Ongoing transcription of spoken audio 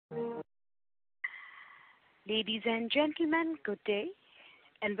Ladies and gentlemen, good day,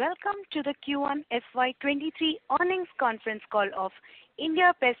 and welcome to the Q1 FY23 earnings conference call of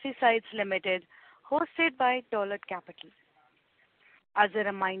India Pesticides Limited, hosted by Dolat Capital. As a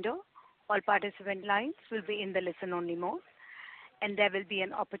reminder, all participant lines will be in the listen-only mode, and there will be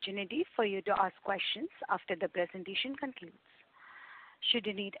an opportunity for you to ask questions after the presentation concludes. Should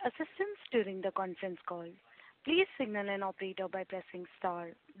you need assistance during the conference call, please signal an operator by pressing star,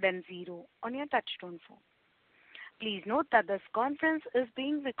 then 0 on your touchtone phone. Please note that this conference is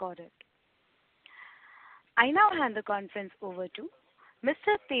being recorded. I now hand the conference over to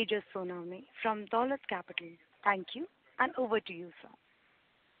Mr. Tejas Sonavane from Dolat Capital. Thank you, and over to you,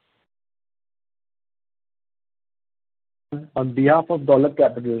 sir. On behalf of Dolat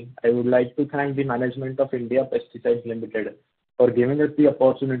Capital, I would like to thank the management of India Pesticides Limited for giving us the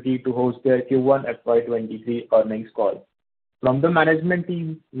opportunity to host their Q1 FY23 earnings call. From the management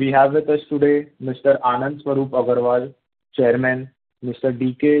team, we have with us today Mr. Anand Swarup Agarwal, Chairman, Mr.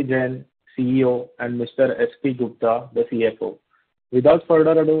 D.K. Jain, CEO, and Mr. S.P. Gupta, the CFO. Without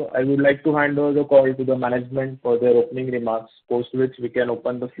further ado, I would like to hand over the call to the management for their opening remarks, post which we can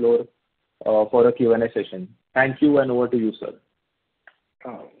open the floor for a Q&A session. Thank you, and over to you, sir.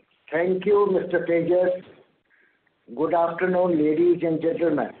 Thank you, Mr. Tejas. Good afternoon, ladies and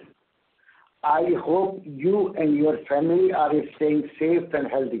gentlemen. I hope you and your family are staying safe and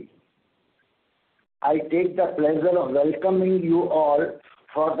healthy. I take the pleasure of welcoming you all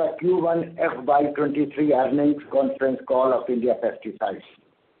for the Q1 FY23 earnings conference call of India Pesticides.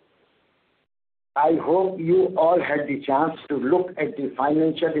 I hope you all had the chance to look at the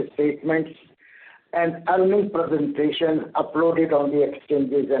financial statements and earnings presentation uploaded on the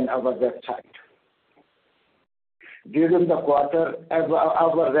exchanges and our website. During the quarter,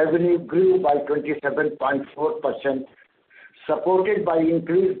 our revenue grew by 27.4%, supported by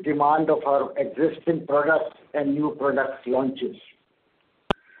increased demand of our existing products and new products launches.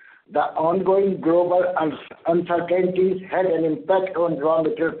 The ongoing global uncertainties had an impact on raw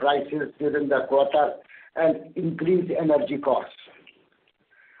material prices during the quarter and increased energy costs.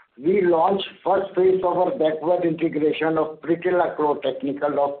 We launched first phase of our backward integration of Pritil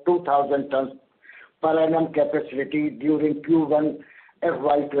Technical of 2,000 tons per annum capacity during Q1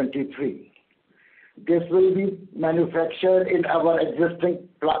 FY23. This will be manufactured in our existing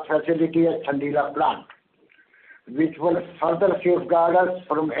facility at Sandila plant, which will further safeguard us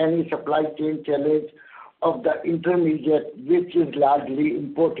from any supply chain challenge of the intermediate, which is largely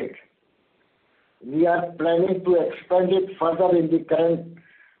imported. We are planning to expand it further in the current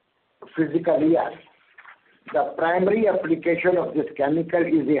fiscal year. The primary application of this chemical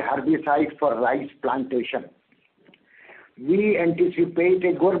is a herbicide for rice plantation. We anticipate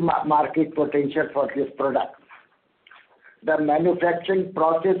a good market potential for this product. The manufacturing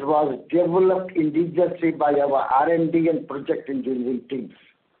process was developed indigenously by our R&D and project engineering teams.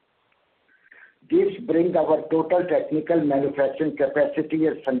 This brings our total technical manufacturing capacity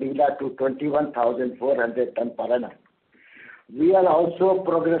at Sandila to 21,400 tons per annum. We are also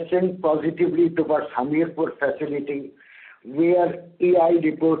progressing positively towards Hamirpur facility, where EI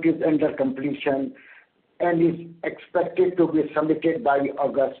report is under completion and is expected to be submitted by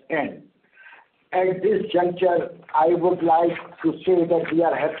August end. At this juncture, I would like to say that we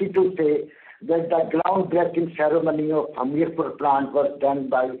are happy to say that the groundbreaking ceremony of Hamirpur plant was done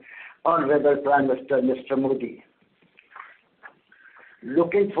by Honorable Prime Minister Mr. Modi.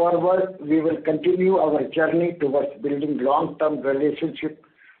 Looking forward, we will continue our journey towards building long-term relationship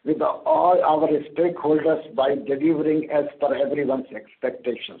with all our stakeholders by delivering as per everyone's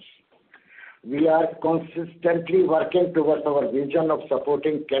expectations. We are consistently working towards our vision of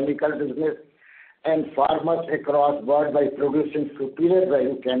supporting chemical business and farmers across world by producing superior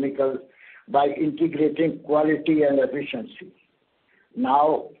value chemicals by integrating quality and efficiency.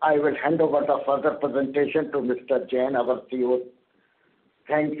 Now, I will hand over the further presentation to Mr. Jain, our CEO.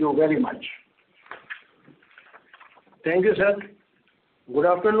 Thank you very much. Thank you, sir. Good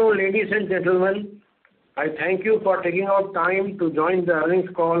afternoon, ladies and gentlemen. I thank you for taking out time to join the earnings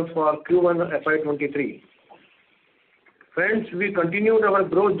call for Q1 FY23. Friends, we continued our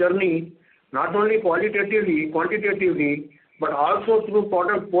growth journey not only quantitatively, but also through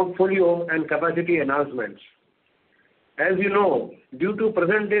product portfolio and capacity enhancements. As you know, due to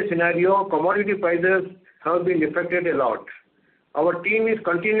present-day scenario, commodity prices have been affected a lot. Our team is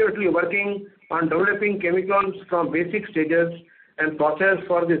continuously working on developing chemicals from basic stages and process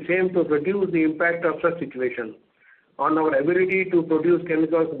for the same to reduce the impact of such situation on our ability to produce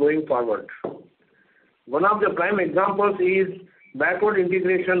chemicals going forward. One of the prime examples is backward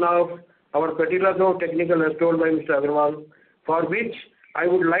integration of our Pesticides technical as told by Mr. Agarwal, for which I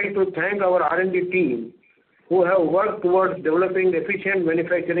would like to thank our R&D team who have worked towards developing efficient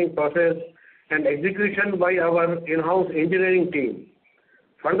manufacturing process and execution by our in-house engineering team.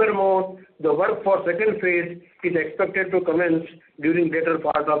 Furthermore, the work for second phase is expected to commence during later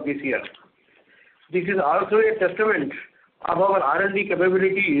part of this year. This is also a testament of our R&D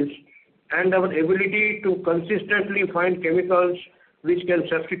capabilities and our ability to consistently find chemicals which can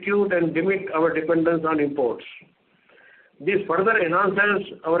substitute and limit our dependence on imports. This further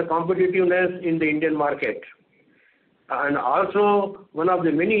enhances our competitiveness in the Indian market, and also one of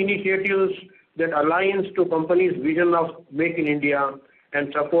the many initiatives that aligns to company's vision of Make in India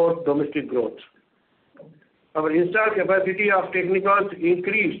and support domestic growth. Our installed capacity of technicals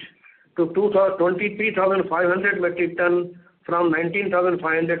increased to 23,500 metric ton from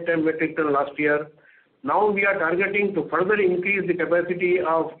 19,510 metric ton last year. Now we are targeting to further increase the capacity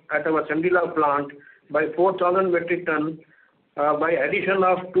at our Sandila plant by 4,000 metric ton by addition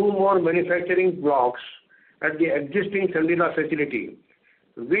of 2 more manufacturing blocks at the existing Sandila facility,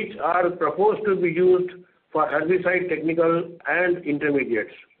 which are proposed to be used for herbicide technical and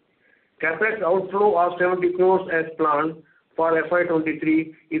intermediates. Capex outflow of 70 crores as planned for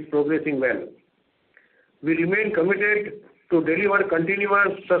FY23 is progressing well. We remain committed to deliver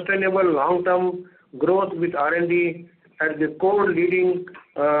continuous, sustainable, long-term growth with R&D at the core, leading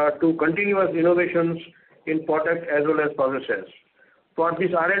to continuous innovations in product as well as processes. For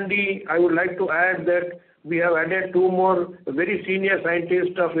this R&D, I would like to add that we have added 2 more very senior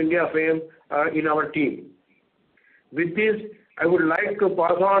scientists of India fame in our team. With this, I would like to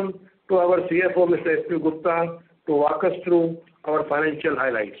pass on to our CFO, Mr. S.P. Gupta, to walk us through our financial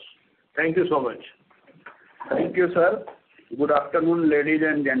highlights. Thank you so much. Thank you, sir. Good afternoon, ladies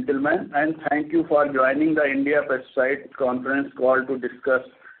and gentlemen, and thank you for joining the India Pesticides conference call to discuss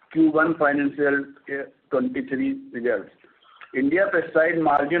Q1 financial year 23 results. India Pesticide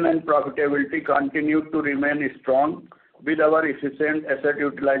margin and profitability continued to remain strong with our efficient asset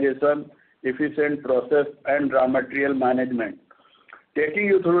utilization, efficient process and raw material management. Taking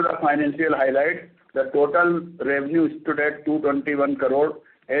you through the financial highlights, the total revenue stood at 221 crore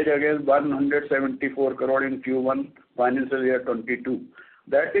as against 174 crore in Q1 financial year 22.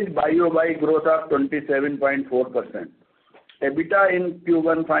 That is YOY growth of 27.4%. EBITDA in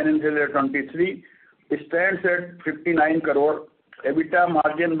Q1 financial year 23 stands at 59 crore. EBITDA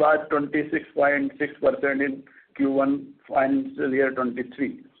margin was 26.6% in Q1 financial year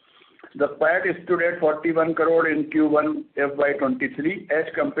 23. The PAT stood at 41 crore in Q1 FY23 as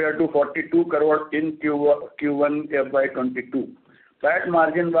compared to 42 crore in Q1 FY22. PAT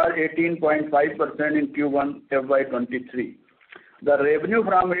margin was 18.5% in Q1 FY23. The revenue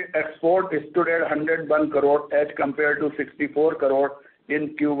from export stood at 101 crore as compared to 64 crore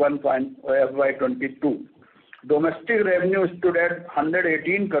in Q1 FY22. Domestic revenue stood at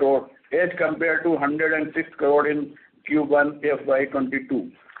 118 crore as compared to 106 crore in Q1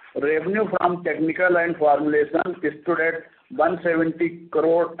 FY22. Revenue from technical and formulation stood at 170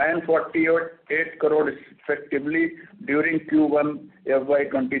 crore and 48 crore respectively during Q1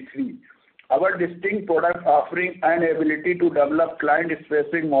 FY23. Our distinct product offering and ability to develop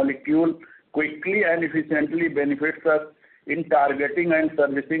client-specific molecule quickly and efficiently benefits us in targeting and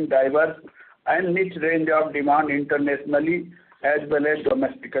servicing diverse and niche range of demand internationally as well as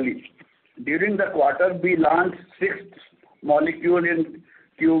domestically. During the quarter, we launched 6 molecules in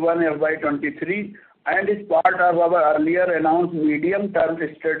Q1 FY23 and is part of our earlier announced medium-term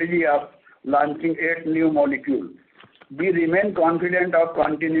strategy of launching 8 new molecules. We remain confident of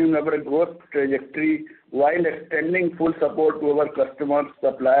continuing our growth trajectory while extending full support to our customers,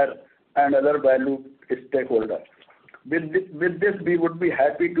 suppliers, and other valued stakeholders. With this, we would be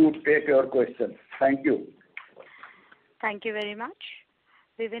happy to take your questions. Thank you. Thank you very much.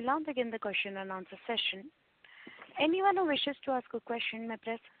 We will now begin the question and answer session. Anyone who wishes to ask a question may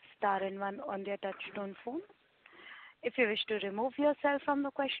press star and 1 on their touch-tone phone. If you wish to remove yourself from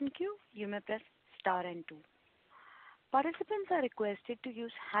the question queue, you may press star and 2. Participants are requested to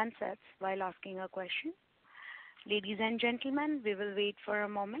use handsets while asking a question. Ladies and gentlemen, we will wait for a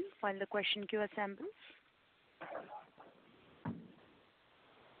moment while the question queue assembles.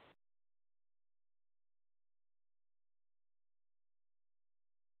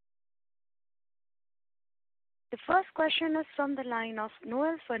 The first question is from the line of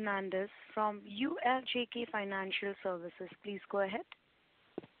Noel Fernandez from ULJK Financial Services. Please go ahead.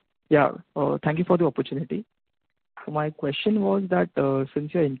 Yeah, thank you for the opportunity. So my question was that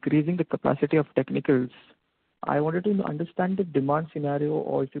since you're increasing the capacity of technicals, I wanted to understand the demand scenario,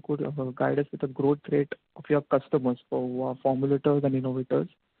 or if you could guide us with the growth rate of your customers for formulators and innovators,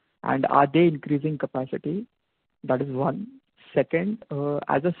 and are they increasing capacity? That is one. Second,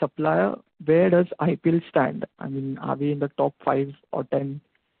 as a supplier, where does IPL stand? I mean, are we in the top 5 or 10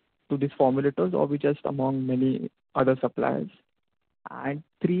 to these formulators, or we just among many other suppliers? And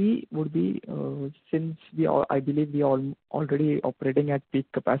 3 would be, since I believe we are already operating at peak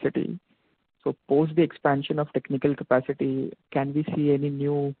capacity, so post the expansion of technical capacity, can we see any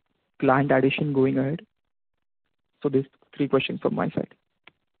new plant addition going ahead? So these 3 questions from my side.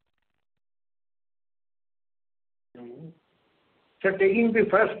 So taking the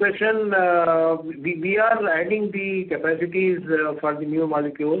first question, we are adding the capacities for the new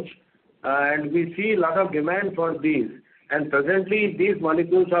molecules, and we see a lot of demand for these. And presently, these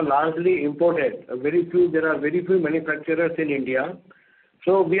molecules are largely imported. There are very few manufacturers in India.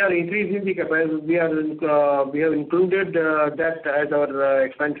 So we are increasing the capacity. We have included that as our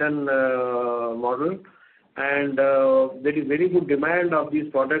expansion model, and there is very good demand of these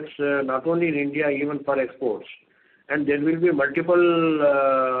products, not only in India, even for exports. And there will be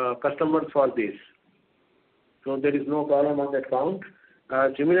multiple customers for this. So there is no problem on that count.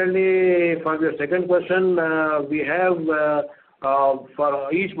 Similarly, for the second question, we have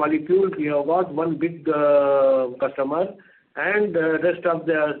for each molecule, we have got one big customer, and rest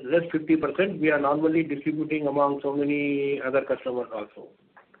 50%, we are normally distributing among so many other customers also.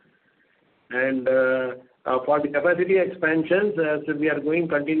 And for the capacity expansions, so we are going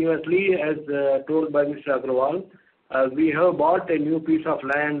continuously, as told by Mr. Agrawal. We have bought a new piece of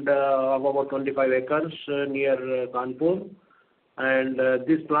land of about 25 acres near Kanpur, and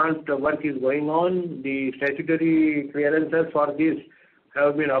this plant work is going on. The statutory clearances for this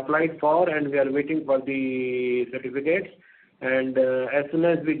have been applied for, and we are waiting for the certificates. And as soon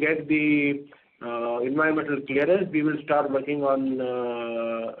as we get the environmental clearance, we will start working on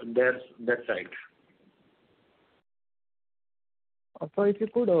that site. So if you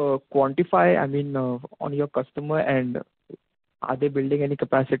could quantify, I mean, on your customer end, are they building any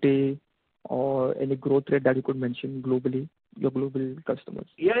capacity or any growth rate that you could mention globally, your global customers?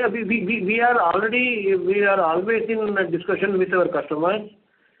 Yeah, we are always in discussion with our customers.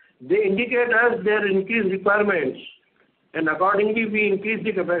 They indicate us their increased requirements, and accordingly we increase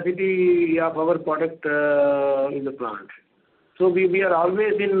the capacity of our product in the plant. So we are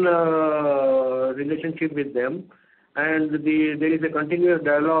always in relationship with them, and there is a continuous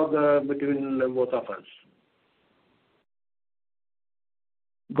dialogue between both of us.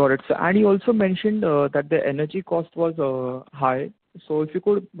 Got it. So, and you also mentioned that the energy cost was high. So if you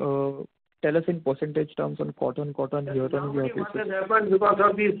could tell us in percentage terms on quarter and year-on-year basis. What has happened because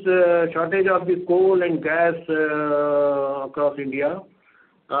of this shortage of the coal and gas across India?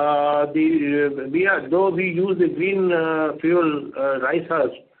 Though we use the green fuel rice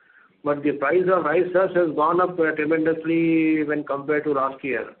husk, but the price of rice husk has gone up tremendously when compared to last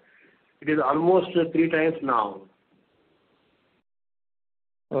year. It is almost 3 times now.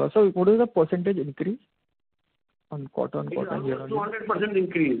 So what is the percentage increase on quarter and year-on-year? 200%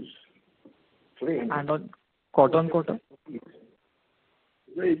 increase. And on quarter?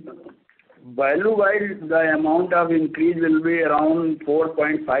 Value-wise, the amount of increase will be around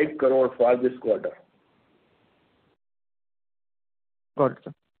 4.5 crore for this quarter. Got it,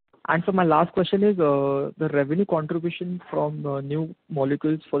 sir. And so my last question is the revenue contribution from new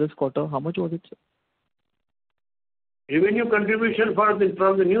molecules for this quarter, how much was it, sir? Revenue contribution from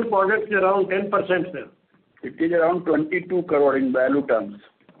the new products is around 10%, sir. It is around 22 crore in value terms.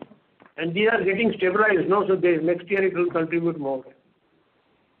 And these are getting stabilized, no? So next year it will contribute more.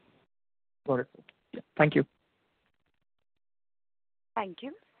 Got it. Yeah. Thank you. Thank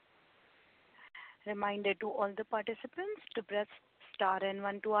you. Reminder to all the participants to press star and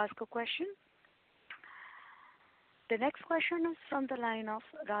 1 to ask a question. The next question is from the line of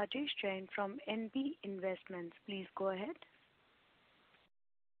Rajesh Jain from NB Investments. Please go ahead.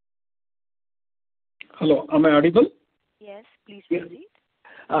 Hello, am I audible? Yes, please proceed.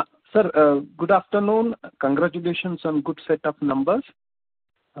 Sir, good afternoon. Congratulations on good set of numbers.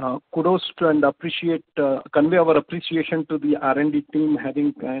 Kudos to and convey our appreciation to the R&D team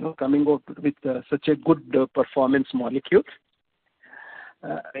having coming out with such a good performance molecule.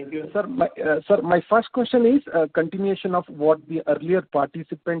 Thank you. Sir, my first question is a continuation of what the earlier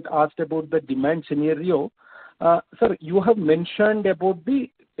participant asked about the demand scenario. Sir, you have mentioned about the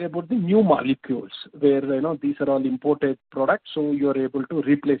new molecules where these are all imported products, so you are able to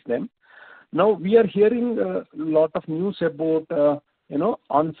replace them. Now we are hearing a lot of news about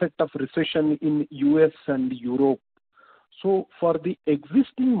onset of recession in US and Europe. So for the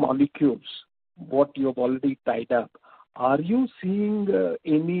existing molecules, what you have already tied up, are you seeing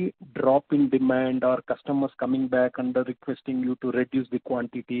any drop in demand or customers coming back and requesting you to reduce the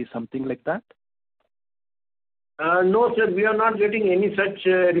quantity, something like that? No, sir, we are not getting any such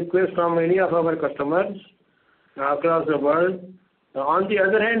request from any of our customers across the world. On the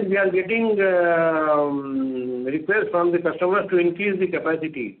other hand, we are getting requests from the customers to increase the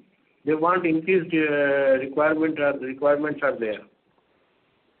capacity. They want increased requirements are there.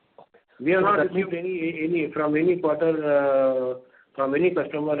 We have not received any from any quarter from any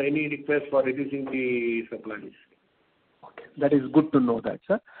customer any request for reducing the supplies. Okay, that is good to know that,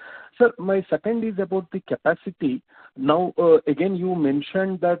 sir. Sir, my second is about the capacity. Now, again, you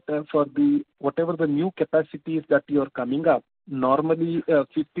mentioned that for the whatever the new capacities that you are coming up, normally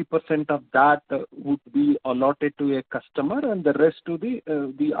 50% of that would be allotted to a customer and the rest to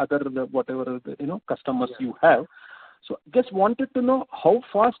the other whatever customers you have. So just wanted to know how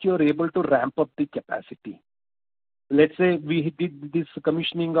fast you are able to ramp up the capacity. Let's say we did this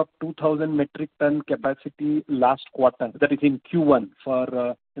commissioning of 2,000 metric ton capacity last quarter, that is in Q1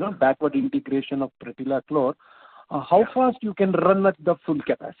 for backward integration of Pretila chlor. How fast you can run at the full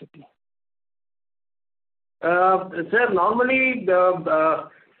capacity? Sir, normally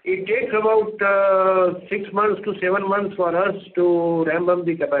it takes about 6 months to 7 months for us to ramp up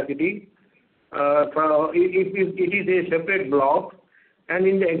the capacity. If it is a separate block, and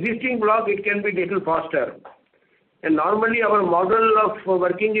in the existing block it can be little faster. And normally our model of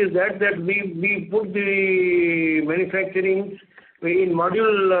working is that we put the manufacturing in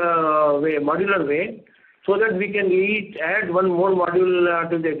modular way, so that we can each add one more module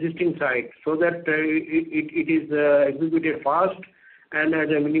to the existing site, so that it is executed fast and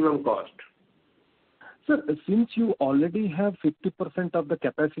at a minimum cost. Sir, since you already have 50% of the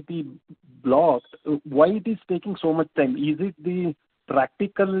capacity blocked, why it is taking so much time? Is it the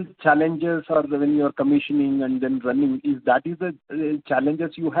practical challenges or when you are commissioning and then running, is the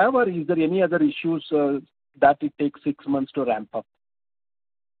challenges you have, or is there any other issues that it takes 6 months to ramp up?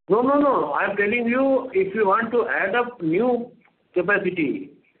 No. I am telling you, if you want to add up new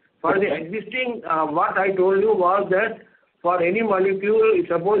capacity for the existing, what I told you was that for any molecule,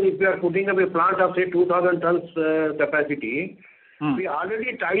 suppose if you are putting up a plant of say 2,000 tons capacity, we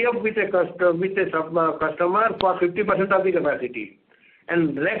already tie up with a customer for 50% of the capacity,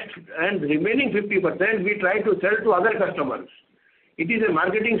 and remaining 50% we try to sell to other customers. It is a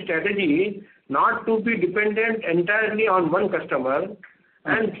marketing strategy not to be dependent entirely on one customer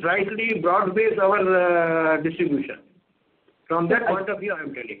and slightly broad base our distribution. From that point of view, I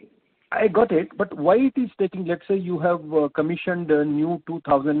am telling. I got it, but why it is taking, let's say you have commissioned a new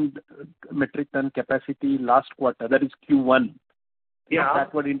 2,000 metric ton capacity last quarter, that is Q1. Yeah.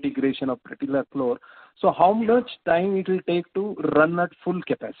 Backward integration of Pretila chlor. So how much time it will take to run at full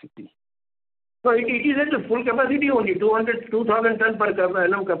capacity? So it is at the full capacity only, 2,000 ton per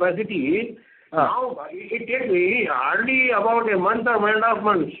annum capacity. Now it takes me hardly about a month or 1.5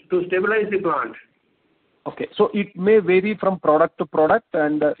 months to stabilize the plant. Okay, so it may vary from product to product,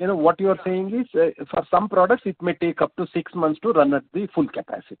 and what you are saying is for some products it may take up to 6 months to run at the full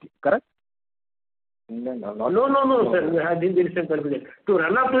capacity, correct? No, sir. There is some confusion. To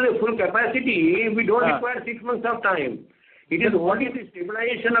run up to the full capacity, we don't require 6 months of time. It is only the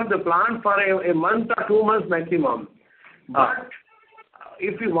stabilization of the plant for a month or 2 months maximum. But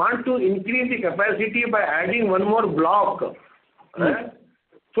if you want to increase the capacity by adding one more block,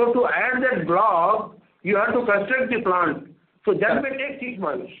 so to add that block, you have to construct the plant. So that may take 6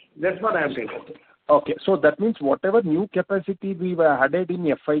 months. That's what I am saying. Okay, so that means whatever new capacity we were added in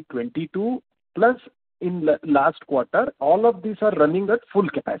FY22 plus in last quarter, all of these are running at full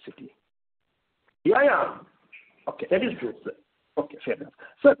capacity. Yeah. Okay. That is true, sir. Okay, fair enough.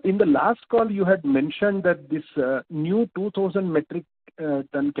 Sir, in the last call you had mentioned that this new 2,000 metric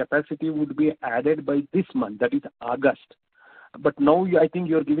ton capacity would be added by this month, that is August. But now I think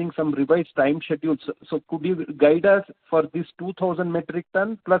you are giving some revised time schedules. So could you guide us for this 2,000 metric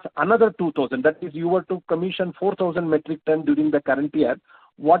ton plus another 2,000? That is, you were to commission 4,000 metric ton during the current year.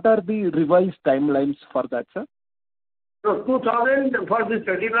 What are the revised timelines for that, sir? So 2,000 for this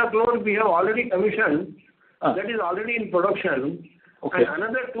Pretila chlor we have already commissioned. That is already in production. Okay. And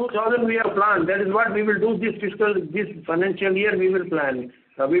another 2,000 we have planned. That is what we will do this financial year we will plan.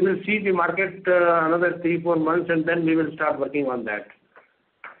 We will see the market another 3-4 months, and then we will start working on that.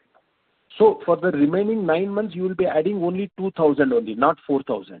 So for the remaining 9 months, you will be adding only 2,000 only, not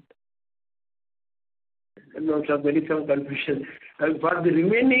 4,000. No, sir, there is some confusion. For the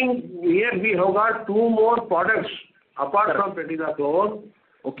remaining year, we have got 2 more products apart from Pretila chlor.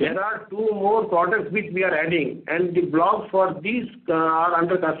 Okay. There are 2 more products which we are adding, and the blocks for these are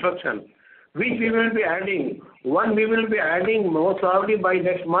under construction, which we will be adding. One we will be adding most probably by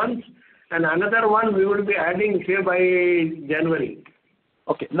next month, and another one we will be adding say by January.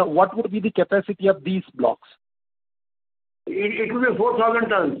 Okay. Now what would be the capacity of these blocks? It will be 4,000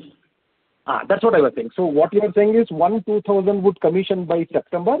 tons. That's what I was saying. So what you are saying is 2,000 would commission by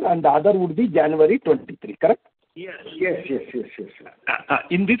September and the other would be January 23, correct? Yes.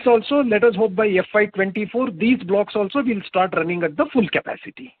 In this also, let us hope by FY24, these blocks also will start running at the full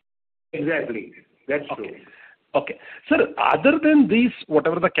capacity. Exactly. That's true. Okay. Sir, other than these,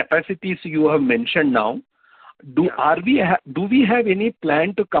 whatever the capacities you have mentioned now, do we have any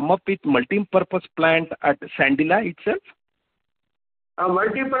plan to come up with multi-purpose plant at Sandila itself? A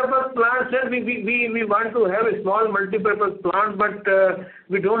multi-purpose plant, sir, we want to have a small multi-purpose plant, but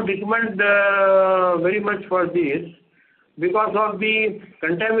we don't recommend very much for this because of the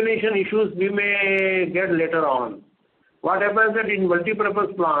contamination issues we may get later on. What happens that in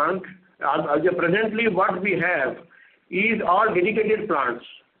multi-purpose plant, presently what we have is all dedicated plants.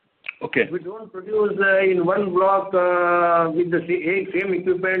 Okay. We don't produce in one block with the same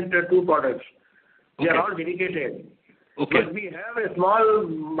equipment two products. They are all dedicated. Okay. But we have a small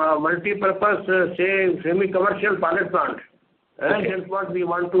multi-purpose, semi-commercial pilot plant. And that's what we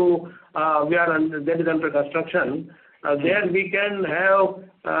want to, that is under construction. There we can have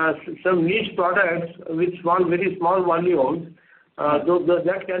some niche products with very small volumes.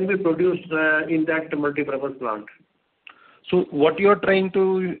 That can be produced in that multi-purpose plant. So what you are trying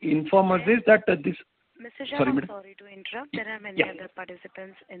to inform us is that this... Mr. Shah, I'm sorry to interrupt. There are many other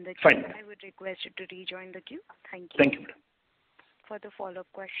participants in the queue. Fine. I would request you to rejoin the queue. Thank you. Thank you, madam. For the follow-up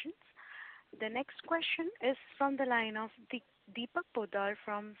questions. The next question is from the line of Deepak Poddar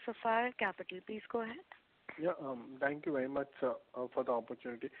from Sapphire Capital. Please go ahead. Yeah, thank you very much for the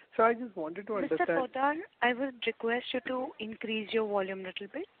opportunity. So I just wanted to understand... Mr. Poddar, I would request you to increase your volume a little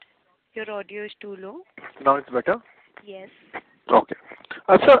bit. Your audio is too low. Now it's better? Yes. Okay.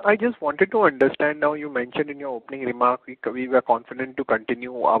 Sir, I just wanted to understand now you mentioned in your opening remark we were confident to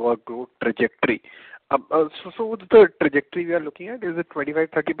continue our growth trajectory. So what's the trajectory we are looking at? Is it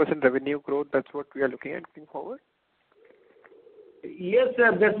 25-30% revenue growth? That's what we are looking at going forward? Yes,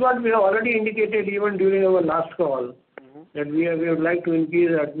 sir. That's what we have already indicated even during our last call. That we would like to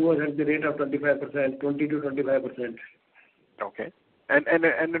increase at the rate of 25%, 20 to 25%. Okay. And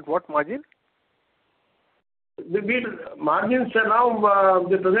at what margin? The margins are now,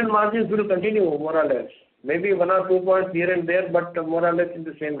 the present margins will continue more or less. Maybe 1 or 2 points here and there, but more or less in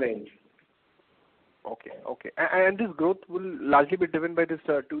the same range. Okay. And this growth will largely be driven by this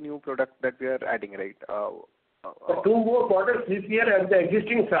 2 new products that we are adding, right? 2 more products this year at the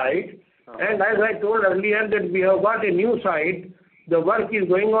existing site. And as I told earlier that we have got a new site. The work is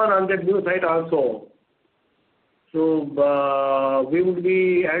going on that new site also. So we will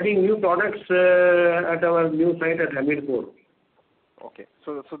be adding new products at our new site at Hamidpur. Okay.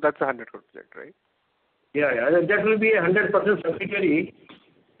 So that's a 100 crore project, right? Yeah. That will be a 100% subsidiary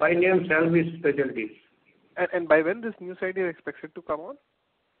by name Salvi Specialties. And by when this new site is expected to come on?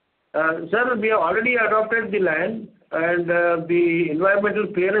 Sir, we have already adopted the land and the environmental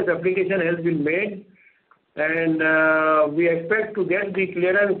clearance application has been made and we expect to get the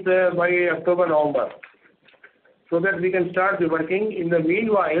clearance by October, November so that we can start the working. In the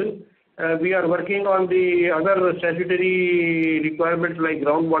meanwhile, we are working on the other statutory requirements like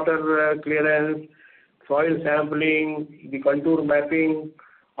groundwater clearance, soil sampling, the contour mapping.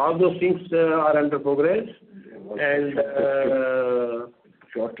 All those things are under progress and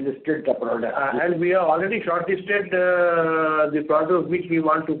shortlisted the product. And we have already shortlisted the product which we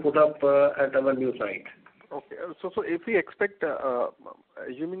want to put up at our new site. Okay. So if we expect,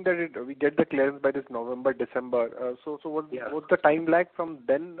 assuming that we get the clearance by this November, December, so what's the time lag from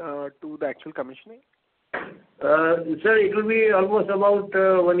then to the actual commissioning? Sir, it will be almost about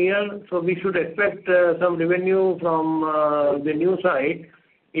 1 year. So we should expect some revenue from the new site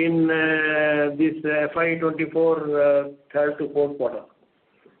in this FY24 third to fourth quarter.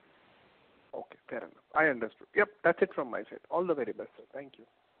 Okay, fair enough. I understood. Yep, that's it from my side. All the very best, sir. Thank you.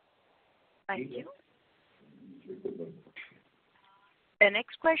 Thank you. The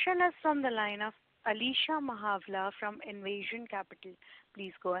next question is from the line of Alisha Mahavla from Invasion Capital.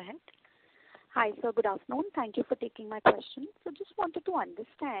 Please go ahead. Hi, sir. Good afternoon. Thank you for taking my question. So just wanted to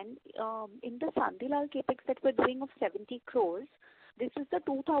understand, in the Sandilal capex that we're doing of 70 crores, this is the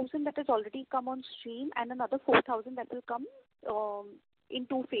 2,000 that has already come on stream and another 4,000 that will come in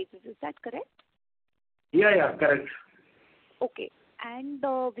 2 phases. Is that correct? Yeah, correct. Okay. And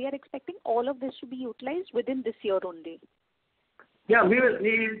we are expecting all of this to be utilized within this year only. Yeah,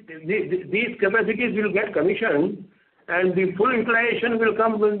 these capacities will get commissioned and the full utilization will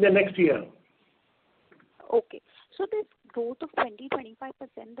come in the next year. Okay. So this growth of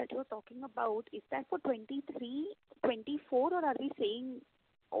 20-25% that you're talking about, is that for 23, 24 or are we saying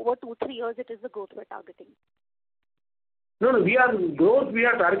over 2-3 years it is the growth we're targeting? No, we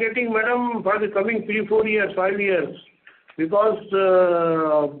are targeting, madam, for the coming 3-4 years, 5 years, because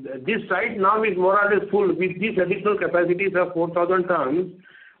this site now is more or less full. With these additional capacities of 4,000 tons,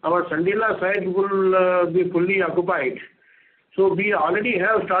 our Sandila site will be fully occupied. So we already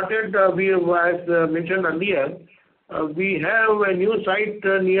have started, as mentioned earlier, we have a new site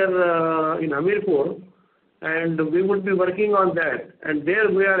near in Hamirpur, and we would be working on that. And there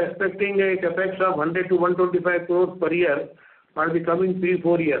we are expecting a capex of 100 to 125 crores per year for the coming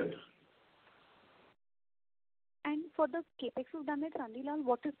 3-4 years. And for the capex we've done at Sandilal,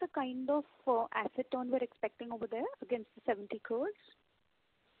 what is the kind of asset turn we're expecting over there against the 70 crores?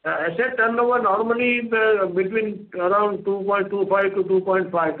 Asset turnover normally between around 2.25 to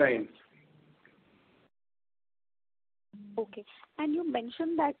 2.5 times. Okay. And you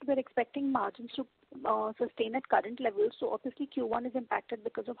mentioned that we're expecting margins to sustain at current levels. So obviously Q1 is impacted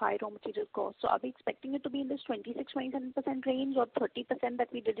because of high raw material costs. So are we expecting it to be in this 26-27% range or 30% that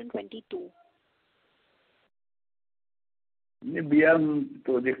we did in 22? We are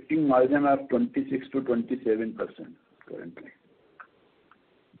projecting margin of 26 to 27% currently.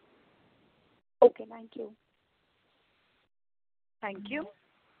 Okay, thank you. Thank you.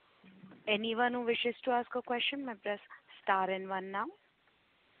 Anyone who wishes to ask a question may press star and 1 now.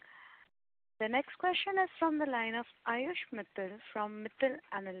 The next question is from the line of Ayush Mittal from Mittal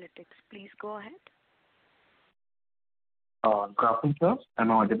Analytics. Please go ahead. Good afternoon, sir.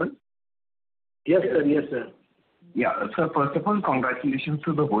 Am I audible? Yes, sir. Yes, sir. Yeah. So first of all, congratulations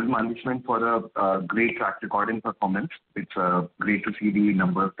to the whole management for a great track record and performance. It's great to see the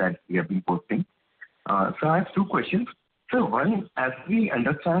numbers that we have been posting. So I have two questions. So one, as we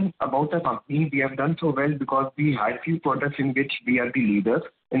understand about the company, we have done so well because we had few products in which we are the leaders.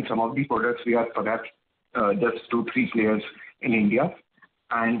 In some of the products, we are perhaps just 2-3 players in India.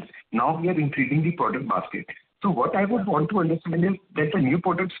 And now we are increasing the product basket. So what I would want to understand is that the new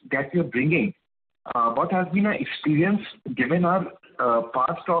products that we are bringing, what has been our experience given our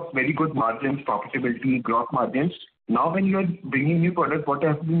past of very good margins, profitability, gross margins? Now when you are bringing new products, what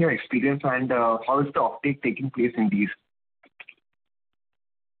has been your experience and how is the uptake taking place in these?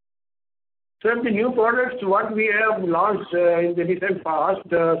 Sir, the new products, what we have launched in the recent past,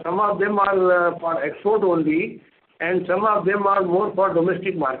 some of them are for export only, and some of them are more for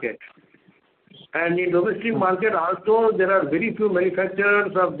domestic market. And in domestic market also, there are very few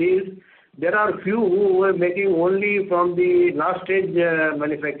manufacturers of these. There are few who are making only from the last stage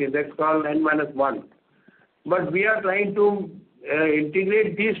manufacturing, that's called N-1. But we are trying to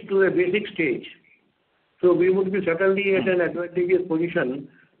integrate this to a basic stage. So we would be certainly at an advantageous position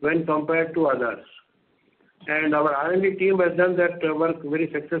when compared to others. And our R&D team has done that work very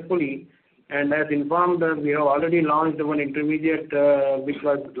successfully, and as informed, we have already launched one intermediate which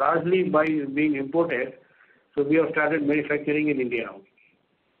was largely by being imported. So we have started manufacturing in India.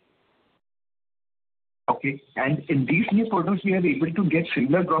 Okay. And in these new products, we are able to get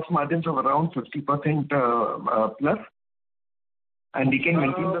similar gross margins of around 50% plus, and we can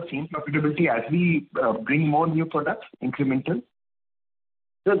maintain the same profitability as we bring more new products, incremental.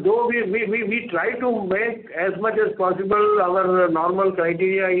 So though we try to make as much as possible, our normal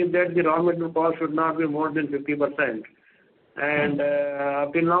criteria is that the raw material cost should not be more than 50%. And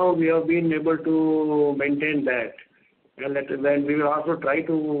up till now, we have been able to maintain that. And then we will also try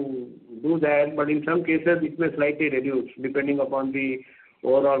to do that, but in some cases, it may slightly reduce depending upon the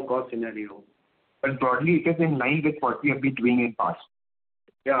overall cost scenario. But broadly, it is in line with what we have been doing in past.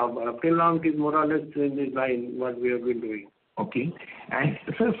 Yeah, up till now, it is more or less in this line what we have been doing. Okay. And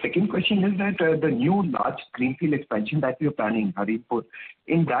so second question is that the new large greenfield expansion that we are planning, Harirpur,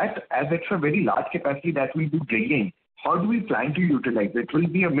 in that, as it's a very large capacity that we'll be bringing, how do we plan to utilize it? Will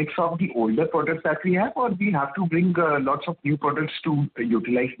it be a mix of the older products that we have, or we have to bring lots of new products to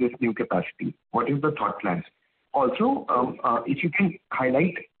utilize this new capacity? What is the thought plans? Also, if you can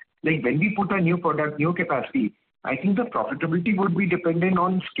highlight, like when we put a new product, new capacity, I think the profitability would be dependent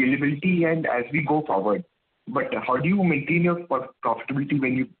on scalability and as we go forward. But how do you maintain your profitability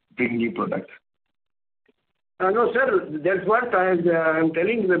when you bring new products? No, sir, that's what I'm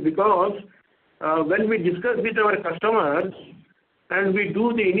telling you, because when we discuss with our customers and we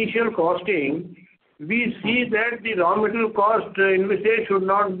do the initial costing, we see that the raw material cost envisaged should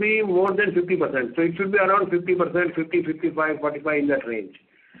not be more than 50%. So it should be around 50%, 50, 55, 45 in that range.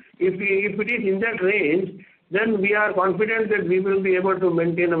 If it is in that range, then we are confident that we will be able to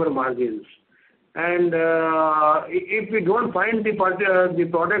maintain our margins. And if we don't find the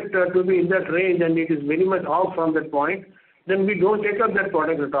product to be in that range and it is very much off from that point, then we don't take up that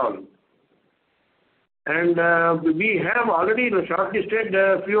product at all. And we have already shortlisted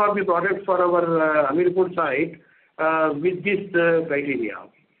a few of the products for our Hamirpur site. with this criteria.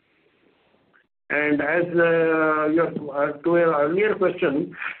 And as to your earlier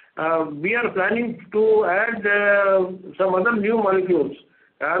question, we are planning to add some other new molecules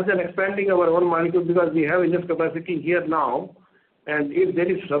rather than expanding our own molecules, because we have enough capacity here now. And if there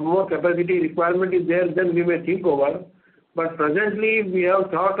is some more capacity requirement is there, then we may think over. But presently, we have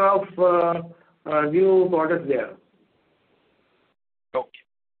thought of new products there. Okay.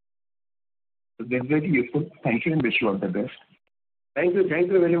 So that's very useful. Thank you and wish you all the best. Thank you.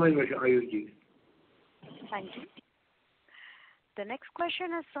 Thank you very much, Ayushji. Thank you. The next question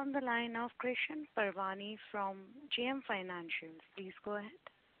is from the line of Krishan Parvani from JM Financials. Please go ahead.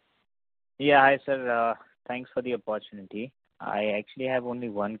 Yeah, hi sir. Thanks for the opportunity. I actually have only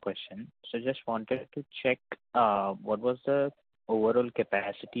one question. So just wanted to check what was the overall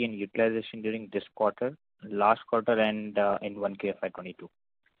capacity and utilization during this quarter, last quarter, and in 1Q FY22.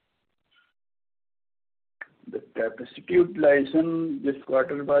 The capacity utilization this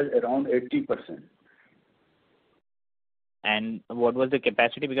quarter was around 80%. And what was the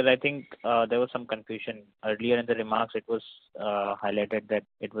capacity? Because I think there was some confusion earlier in the remarks. It was highlighted that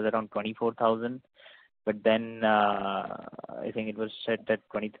it was around 24,000, but then I think it was said that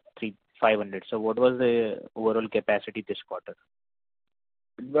 23,500. So what was the overall capacity this quarter?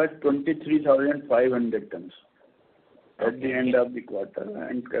 It was 23,500 tons at the end of the quarter,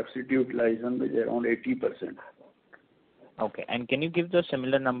 and capacity utilization was around 80%. Okay. And can you give the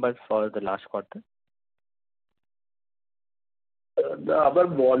similar number for the last quarter? Our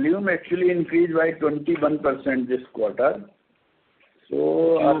volume actually increased by 21% this quarter.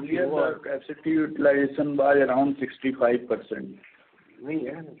 So earlier the capacity utilization was around 65%.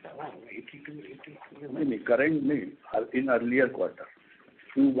 Currently, in earlier quarter,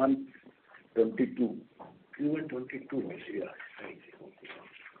 Q1 22. Q1 22, yeah.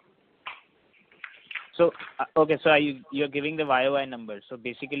 So, okay, so you're giving the YOY numbers. So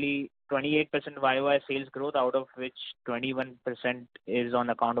basically 28% YOY sales growth, out of which 21% is on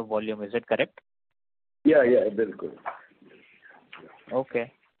account of volume. Is it correct? Yeah, very good.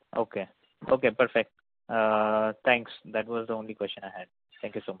 Okay, perfect. Thanks. That was the only question I had.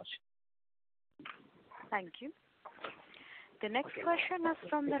 Thank you so much. Thank you. The next question is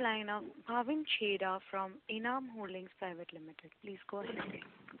from the line of Bhavin Chheda from Enam Holdings Private Limited. Please go ahead.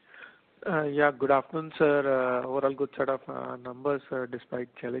 Yeah, good afternoon, sir. Overall good set of numbers despite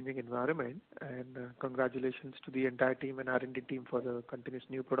challenging environment, and congratulations to the entire team and R&D team for the continuous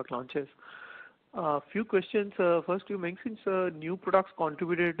new product launches. Few questions. First, you mentioned new products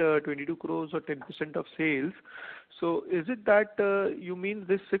contributed 22 crores or 10% of sales. So is it that you mean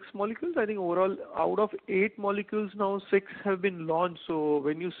this 6 molecules? I think overall out of 8 molecules now 6 have been launched. So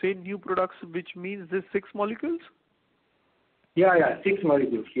when you say new products, which means this 6 molecules? Yeah, 6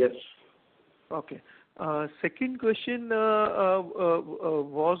 molecules, yes. Okay. Second question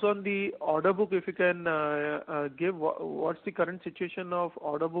was on the order book. If you can give what's the current situation of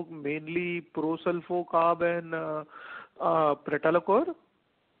order book, mainly Prosulfocarb and Pretalacor?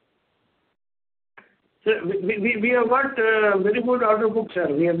 So we have got very good order book, sir.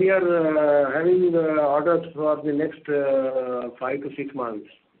 We are having orders for the next 5 to 6 months.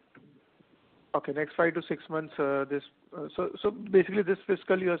 Okay, next 5 to 6 months. So basically this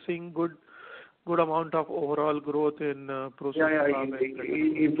fiscal you are seeing good amount of overall growth in Prosulfocarb. Yeah.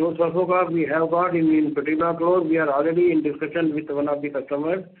 In Prosulfocarb we have got in Pretalacor. We are already in discussion with one of the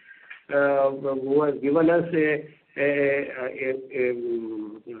customers who has given us a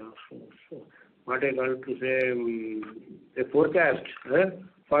forecast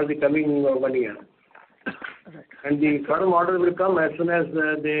for the coming 1 year. Right. And the firm order will come as soon as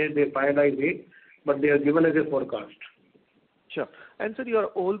they finalize it, but they have given us a forecast. Sure. And sir,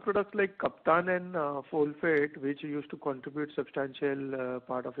 your old products like Kaptan and Folfate, which used to contribute substantial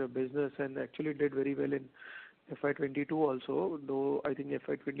part of your business and actually did very well in FY22 also, though I think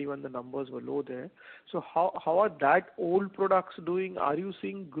FY21 the numbers were low there. So how are that old products doing? Are you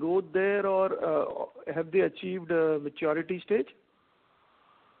seeing growth there, or have they achieved maturity stage?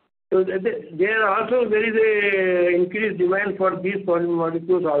 So there is a increased demand for these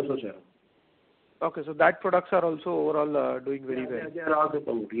molecules also, sir. Okay, so that products are also overall doing very well. Yeah, they are also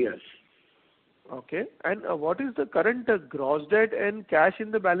good, yes. Okay, and what is the current gross debt and cash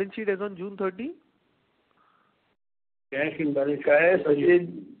in the balance sheet as on June 30? Cash in balance net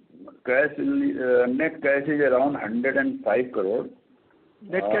cash is around 105 crore.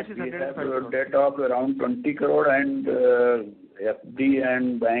 Net cash is 105 crore. We have debt of around 20 crore and FD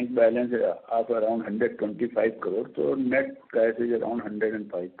and bank balance of around 125 crore. So net cash is around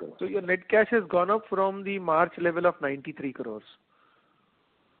 105 crore. So your net cash has gone up from the March level of 93 crores.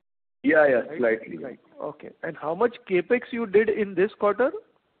 Yeah, right? slightly. Right. Okay. And how much CapEx you did in this quarter?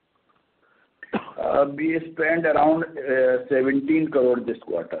 We spent around 17 crore this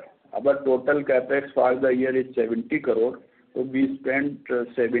quarter. Our total CapEx for the year is 70 crore, so we spent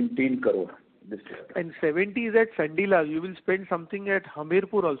 17 crore this year. And 70 is at Sandila. You will spend something at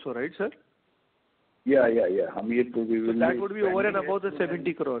Hamirpur also, right, sir? Yeah. Hamirpur we will. So that would be over and above the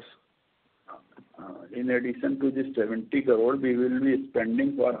 70 crores. In addition to this 70 crore, we will be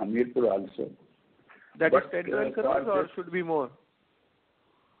spending for Hamirpur also. That is 10-12 crores or should be more?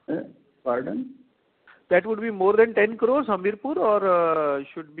 Pardon? That would be more than 10 crores, Hamirpur, or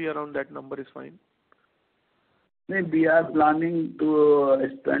should be around that number is fine? We are planning to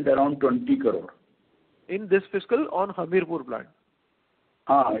spend around 20 crore. In this fiscal on Hamirpur plant?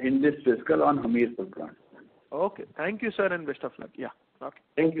 In this fiscal on Hamirpur plant. Okay. Thank you, sir, and best of luck. Yeah. Okay.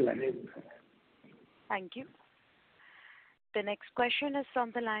 Thank you. Thank you. The next question is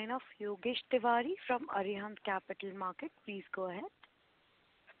from the line of Yogesh Tiwari from Arihant Capital Market. Please go ahead.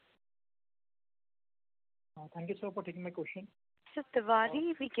 Thank you, sir, for taking my question. Mr.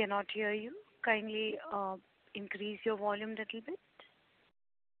 Tiwari, we cannot hear you. Kindly increase your volume a little bit.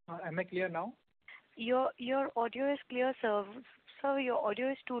 Am I clear now? Your audio is clear, sir. Sir, your audio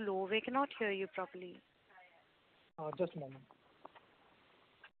is too low. We cannot hear you properly. Just a moment.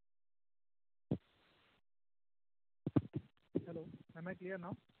 Hello, am I clear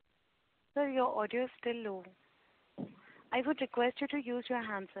now? Sir, your audio is still low. I would request you to use your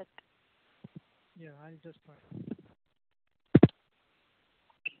handset. Yeah, I'll just try.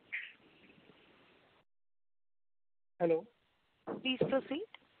 Hello. Please proceed.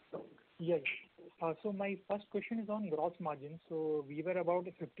 Yeah. So my first question is on gross margin. So we were about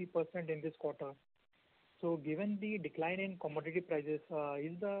 50% in this quarter. So given the decline in commodity prices,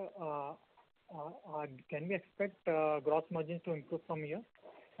 can we expect gross margins to improve from here?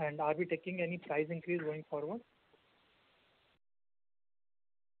 And are we taking any price increase going forward?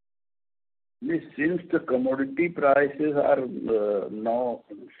 Since the commodity prices are now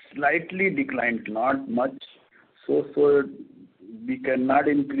slightly declined, not much, so we cannot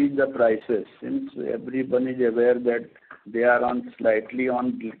increase the prices since everyone is aware that they are slightly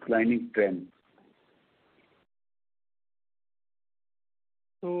on declining trend.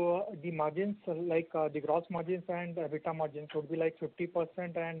 So the margins, like the gross margins and EBITDA margins, would be like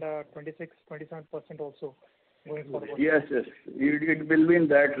 50% and 26-27% also going forward. Yes. It will be in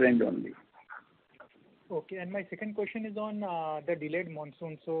that range only. Okay. And my second question is on the delayed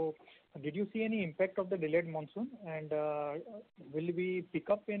monsoon. So did you see any impact of the delayed monsoon, and will we pick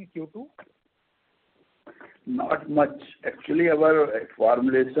up in Q2? Not much. Actually, our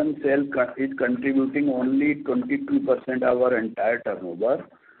formulation sale is contributing only 22% of our entire turnover.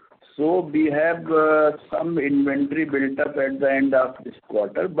 So we have some inventory built up at the end of this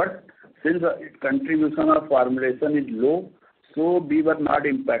quarter. But since the contribution of formulation is low, so we were not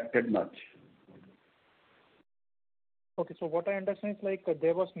impacted much. Okay. So what I understand is like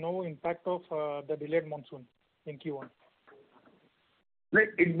there was no impact of the delayed monsoon in Q1.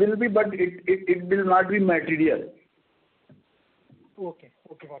 It will be, but it will not be material. Okay,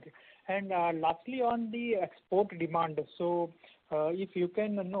 got it. And lastly, on the export demand, so if you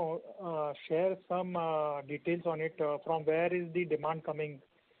can share some details on it, from where is the demand coming,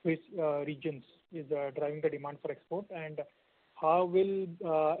 which regions is driving the demand for export, and how will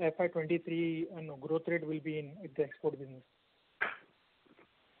FY23 growth rate will be in the export business?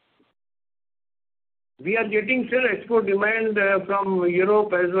 We are getting still export demand from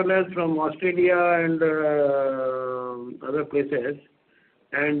Europe as well as from Australia and other places.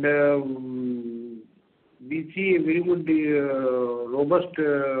 And we see very good, robust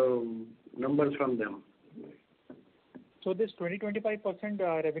numbers from them. So this 20-25%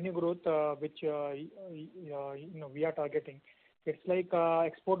 revenue growth, which we are targeting, it's like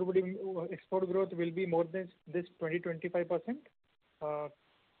export growth will be more than this 20-25%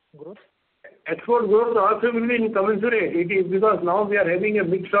 growth. Export growth also will be incommensurate. It is because now we are having a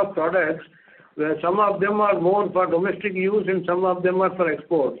mix of products where some of them are more for domestic use and some of them are for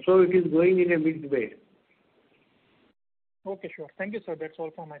export. So it is going in a mixed way. Okay, sure. Thank you, sir. That's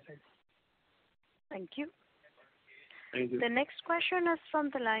all from my side. Thank you. Thank you. The next question is from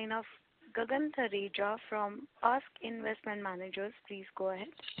the line of Gagan Thareja from Ask Investment Managers. Please go ahead.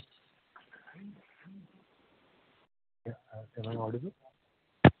 Yeah, am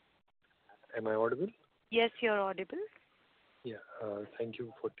I audible? Yes, you're audible. Yeah, thank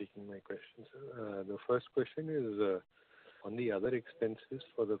you for taking my question, sir. The first question is on the other expenses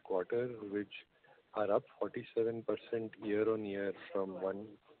for the quarter, which are up 47% year on year from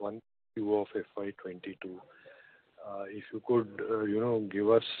one Q of FY22. If you could, give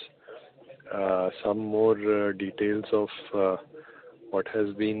us some more details of what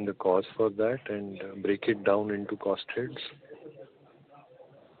has been the cause for that and break it down into cost heads?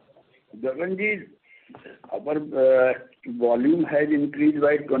 Gaganji, our volume has increased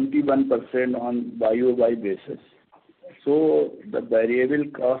by 21% on YOY basis. So the variable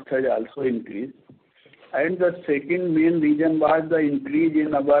cost has also increased. And the second main reason was the increase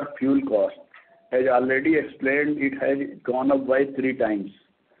in our fuel cost. As already explained, it has gone up by 3 times.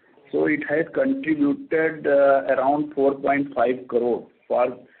 So it has contributed around 4.5 crore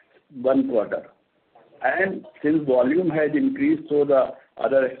for 1 quarter. And since volume has increased, so the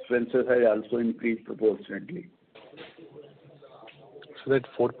other expenses have also increased proportionately. So that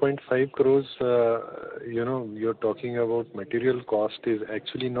 4.5 crores, you're talking about material cost is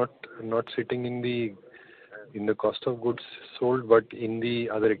actually not sitting in the cost of goods sold, but in the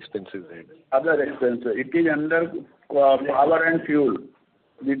other expenses head. Other expenses. It is under power and fuel.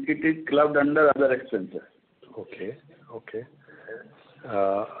 It is clubbed under other expenses. Okay.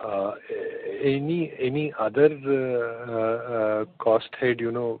 Any other cost head?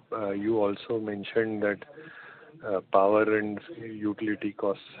 You also mentioned that power and utility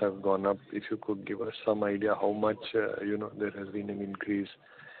costs have gone up. If you could give us some idea how much there has been an increase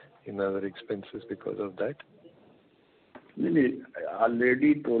in other expenses because of that. I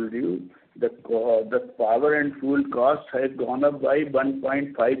already told you the power and fuel cost has gone up by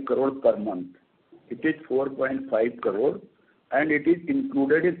 1.5 crore per month. It is 4.5 crore and it is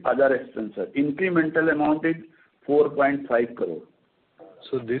included in other expenses. Incremental amount is 4.5 crore.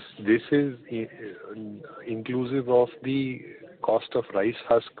 So this is inclusive of the cost of rice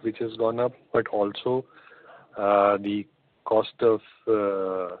husk which has gone up, but also the cost of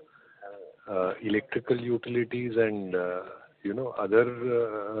electrical utilities and other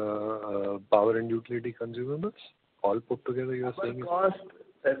power and utility consumables all put together. You are saying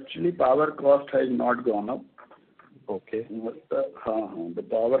Actually, power cost has not gone up. Okay. The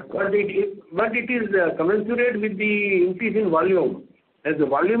power cost. But it is commensurate with the increase in volume. As the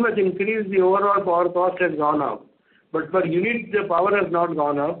volume has increased, the overall power cost has gone up. But per unit, the power has not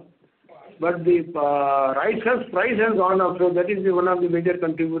gone up. But the rice husk price has gone up. So that is one of the major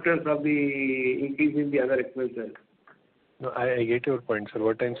contributors of the increase in the other expenses. No, I get your point, sir.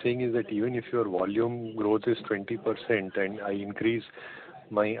 What I'm saying is that even if your volume growth is 20% and I increase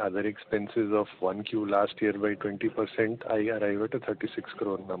my other expenses of 1Q last year by 20%, I arrive at a 36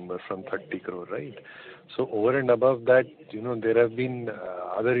 crore number from 30 crore, right? So over and above that, there have been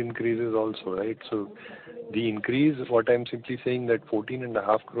other increases also, right? So the increase, what I'm simply saying that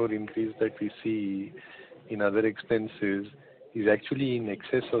 14.5 crore increase that we see in other expenses is actually in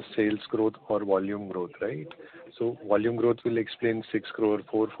excess of sales growth or volume growth, right? So volume growth will explain 6 crore,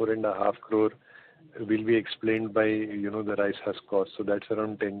 4.5 crore will be explained by, the rice husk cost. So that's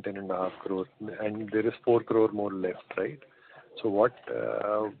around 10.5 crore. And there is 4 crore more left, right? So what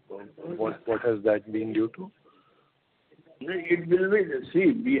has that been due to? It will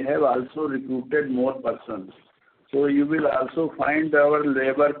be, we have also recruited more persons. So you will also find our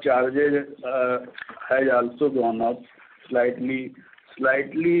labor charges has also gone up slightly.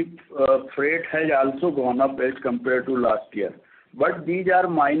 Freight has also gone up as compared to last year. But these are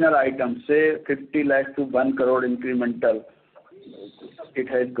minor items, say 50 lakh to 1 crore incremental, it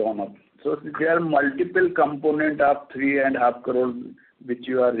has gone up. So there are multiple components of 3.5 crore which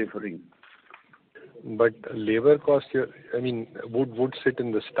you are referring. But labor cost, would sit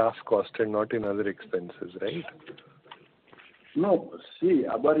in the staff cost and not in other expenses, right? No,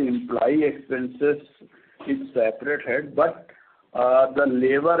 our employee expenses is separate head, but the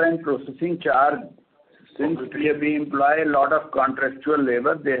labor and processing charge, since we employ a lot of contractual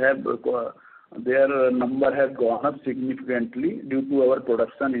labor, their number has gone up significantly due to our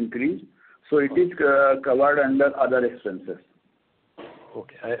production increase. So it is covered under other expenses.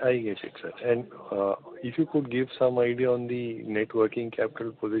 Okay, I get it, sir. And if you could give some idea on the net working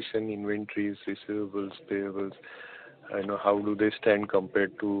capital position, inventories, receivables, payables, how do they stand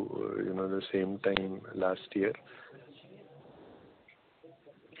compared to the same time last year?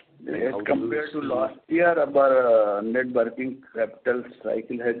 As compared to last year, our net working capital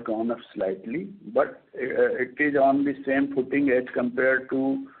cycle has gone up slightly, but it is on the same footing as compared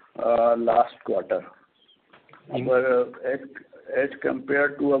to last quarter. As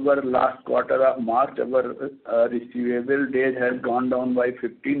compared to our last quarter of March, our receivable days has gone down by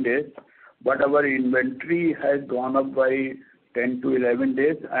 15 days, but our inventory has gone up by 10 to 11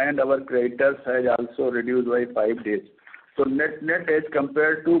 days, and our creditors has also reduced by 5 days. So net as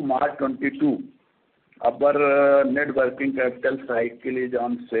compared to March 22, our net working capital cycle is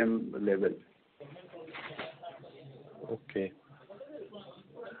on same level. Okay.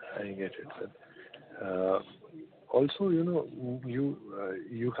 I get it, sir. Also,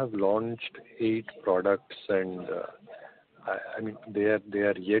 you have launched 8 products, and I mean they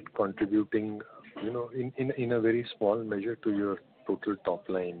are yet contributing, in a very small measure to your total top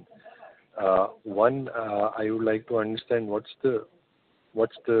line. One, I would like to understand what's the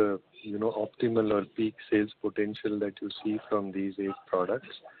optimal or peak sales potential that you see from these 8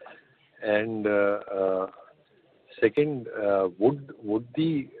 products, and second, would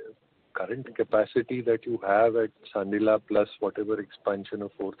the current capacity that you have at Sandila plus whatever expansion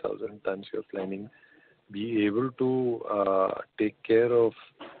of 4,000 tons you're planning be able to take care of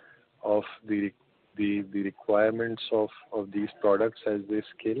the requirements of these products as they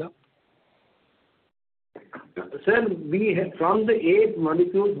scale up? Sir, we have, from the 8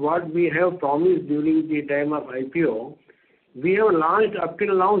 molecules what we have promised during the time of IPO, we have launched up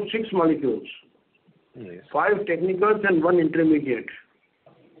till now 6 molecules. Yes. 5 technicals and 1 intermediate.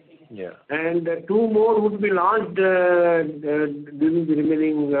 Yeah. And 2 more would be launched during the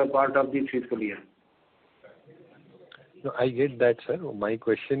remaining part of the fiscal year. No, I get that, sir. My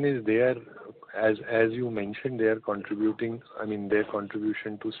question is, they are, as you mentioned, they are contributing. I mean, their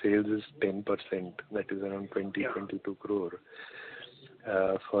contribution to sales is 10%. That is around 22 crore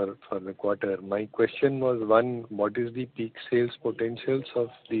for the quarter. My question was, one, what is the peak sales potentials of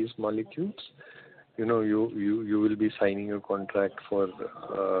these molecules? You will be signing a contract for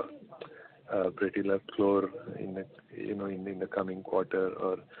Prettilachlor in the coming quarter,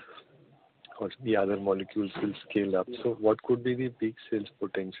 or the other molecules will scale up. So what could be the peak sales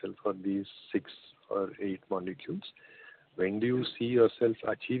potential for these 6 or 8 molecules? When do you see yourself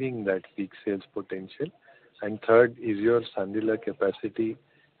achieving that peak sales potential? And third, is your Sandila capacity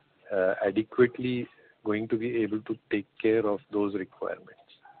adequately going to be able to take care of those requirements?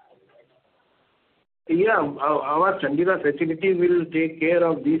 Yeah, our Sandila facility will take care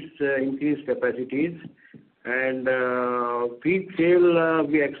of these increased capacities, and peak sale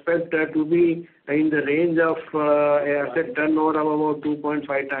we expect to be in the range of asset turnover of about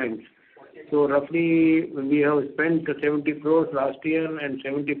 2.5 times. So roughly we have spent 70 crores last year, and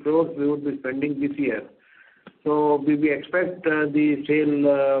 70 crores we would be spending this year. So we expect the sale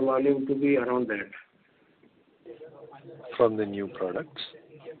volume to be around that. From the new products?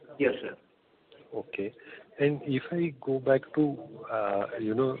 Yes, sir. Okay. And if I go back to,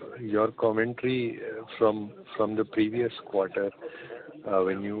 your commentary from the previous quarter,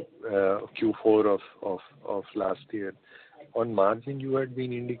 when you, Q4 of last year, on margin you had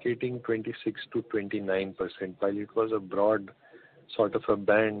been indicating 26 to 29%. While it was a broad sort of a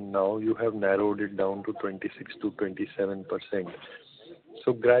band, now you have narrowed it down to 26 to 27%.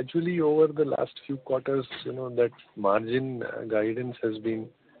 So gradually over the last few quarters, that margin guidance has been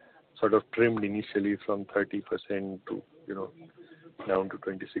sort of trimmed initially from 30% to, down to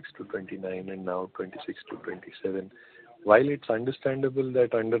 26 to 29, and now 26 to 27. While it's understandable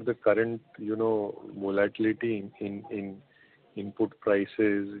that under the current, volatility in input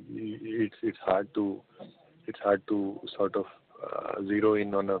prices, it's hard to sort of zero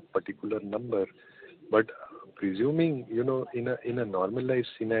in on a particular number. But presuming, in a normalized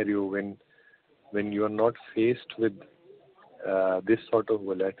scenario, when you are not faced with this sort of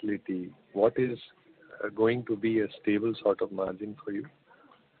volatility, what is going to be a stable sort of margin for you?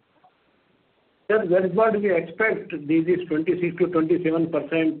 Sir, that is what we expect. This is 26 to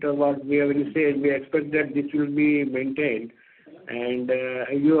 27% what we have said. We expect that this will be maintained. And the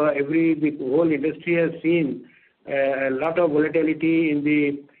whole industry has seen a lot of volatility in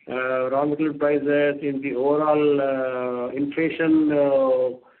the raw material prices, in the overall inflation,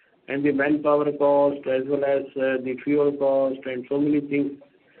 and the manpower cost, as well as the fuel cost, and so many things.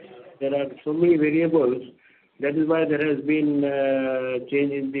 There are so many variables. That is why there has been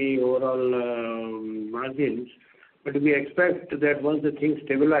change in the overall margins. But we expect that once the things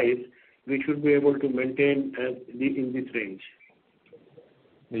stabilize, we should be able to maintain in this range.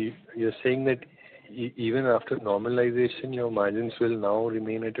 You're saying that even after normalization, your margins will now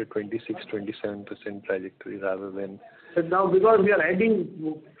remain at a 26-27% trajectory rather than... But now, because we are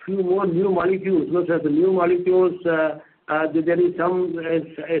adding few more new molecules, sir, the new molecules, there is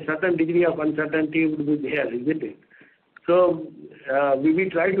a certain degree of uncertainty would be there, isn't it? So we will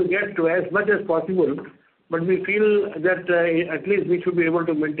try to get to as much as possible, but we feel that at least we should be able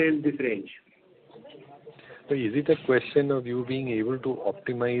to maintain this range. So is it a question of you being able to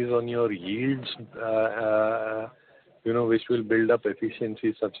optimize on your yields, which will build up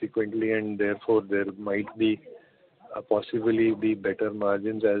efficiency subsequently, and therefore there might be possibly be better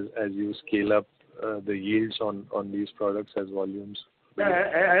margins as you scale up the yields on these products as volumes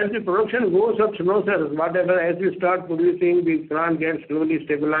As the production goes up, no sir, whatever, as we start producing, the plant gets slowly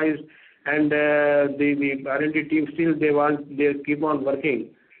stabilized, and the R&D team still they keep on working.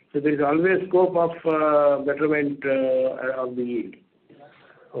 So there is always scope of betterment of the yield.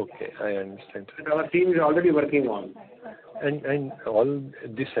 Okay, I understand. And our team is already working on. And all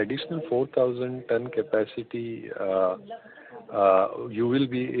this additional 4,000 ton capacity, you will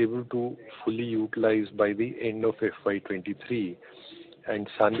be able to fully utilize by the end of FY23. And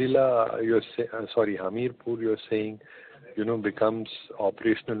Sandila, Hamirpur, you're saying, becomes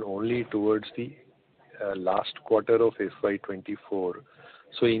operational only towards the last quarter of FY24.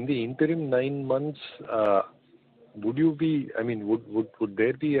 So in the interim 9 months, would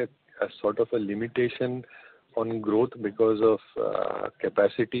there be a sort of a limitation on growth because of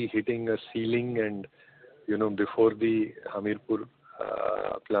capacity hitting a ceiling and, before the Hamirpur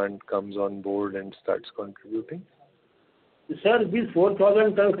plant comes on board and starts contributing? Sir, this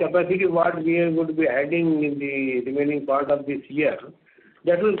 4,000 tons capacity what we would be adding in the remaining part of this year,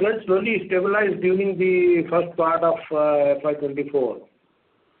 that will get slowly stabilized during the first part of FY24.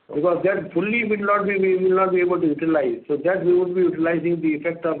 Because that fully we will not be able to utilize. So that we will be utilizing the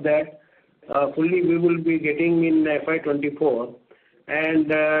effect of that fully we will be getting in FY24.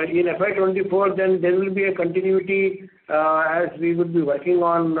 And in FY24 then there will be a continuity as we will be working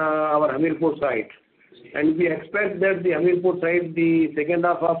on our Hamirpur site. And we expect that the Hamirpur site, the second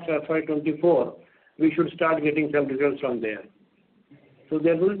half of FY24, we should start getting some results from there. So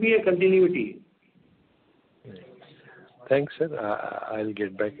there will be a continuity. Thanks, sir. I'll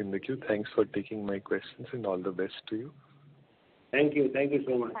get back in the queue. Thanks for taking my questions and all the best to you. Thank you. Thank you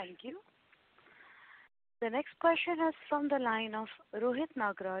so much. Thank you. The next question is from the line of Rohit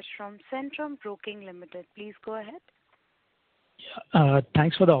Nagraj from Centrum Broking Limited. Please go ahead.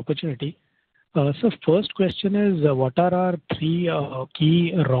 Thanks for the opportunity. So first question is, what are our three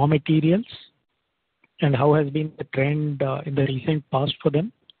key raw materials and how has been the trend in the recent past for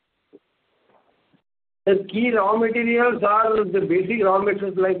them? The key raw materials are the basic raw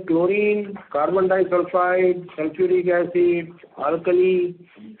materials like chlorine, carbon disulfide, sulfuric acid, alkali.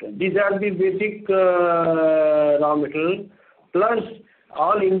 These are the basic raw materials. Plus,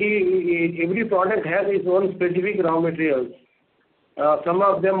 every product has its own specific raw materials. Some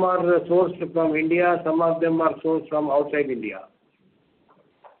of them are sourced from India, some of them are sourced from outside India.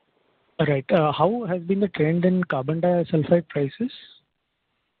 Right. How has been the trend in carbon disulfide prices?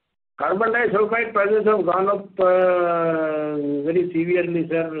 Carbon disulfide prices have gone up very severely,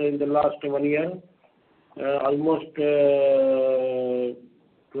 sir, in the last 1 year, almost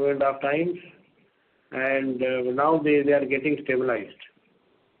 2.5 times, and now they are getting stabilized.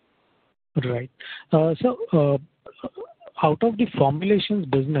 Right. So, out of the formulations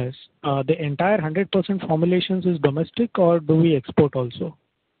business, the entire 100% formulations is domestic or do we export also?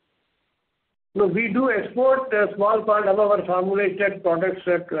 No, we do export a small part of our formulated products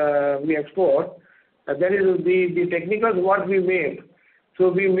that we export. That is the technicals what we make.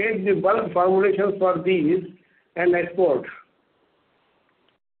 So we make the bulk formulations for these and export.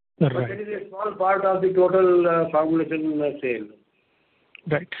 Right. But that is a small part of the total formulation sale.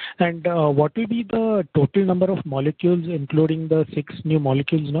 Right. And what will be the total number of molecules, including the 6 new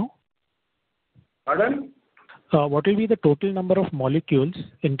molecules now? Pardon? What will be the total number of molecules,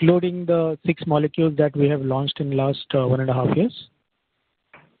 including the 6 molecules that we have launched in the last 1.5 years?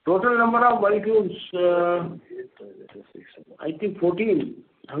 Total number of molecules, I think 14.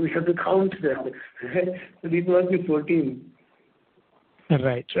 We have to count that. It must be 14.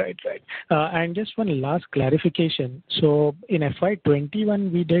 Right. And just one last clarification. So in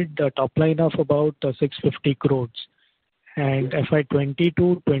FY21, we did a top line of about 650 crores. And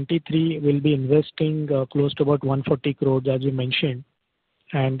FY22-23 will be investing close to about 140 crores, as you mentioned.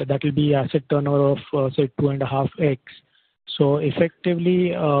 And that will be asset turnover of, say, 2.5x. So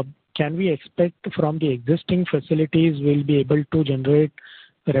effectively, can we expect from the existing facilities we'll be able to generate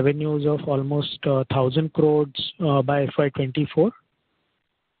revenues of almost 1,000 crores by FY24?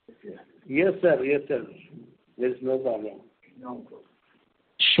 Yes, sir. There is no problem.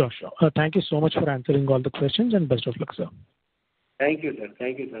 Sure. Thank you so much for answering all the questions and best of luck, sir. Thank you, sir.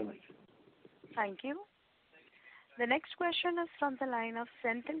 Thank you so much. Thank you. The next question is from the line of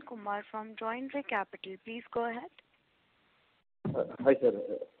Senthil Kumar from Joindre Capital. Please go ahead. Hi, sir.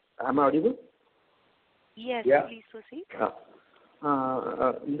 Am I audible? Yes, yeah. Please proceed.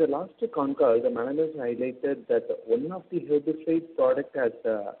 In the last Concall, the managers highlighted that one of the herbicide product has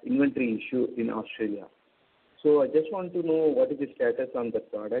inventory issue in Australia. So I just want to know what is the status on the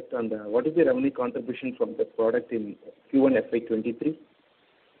product and what is the revenue contribution from the product in Q1 FY23?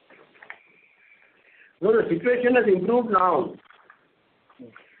 No, the situation has improved now.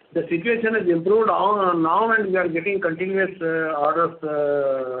 The situation has improved now, and we are getting continuous orders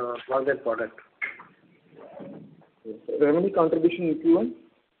for that product. Revenue contribution in Q1?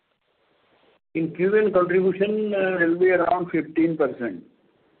 In Q1 contribution will be around 15%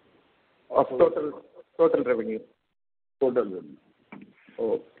 of total revenue. Total revenue.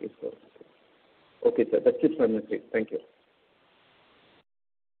 Okay, sir. Okay, sir. That's it from my side. Thank you.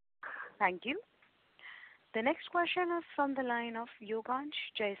 Thank you. The next question is from the line of Yogansh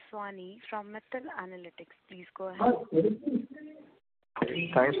Jaiswani from Mittal Analytics. Please go ahead.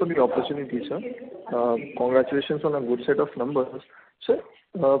 Thanks for the opportunity, sir. Congratulations on a good set of numbers. Sir,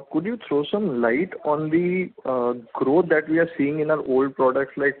 could you throw some light on the growth that we are seeing in our old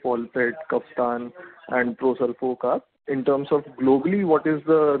products like Polpet, Kaftan, and Prosulfo Carb? In terms of globally, what is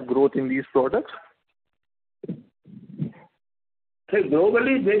the growth in these products? So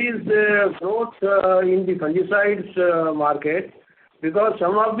globally, there is growth in the fungicides market because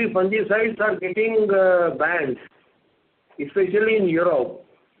some of the fungicides are getting banned, especially in Europe.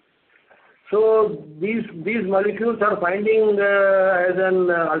 So these molecules are finding as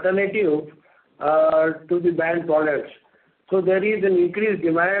an alternative to the banned products. So there is an increased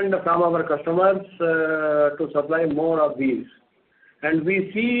demand from our customers to supply more of these. And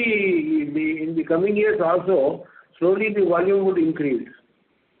we see in the coming years also, slowly the volume would increase.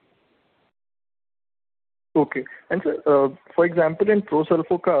 Okay. And sir, for example, in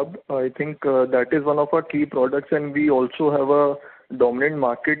Prosulfo Carb, I think that is one of our key products, and we also have a dominant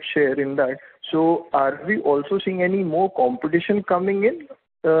market share in that. So are we also seeing any more competition coming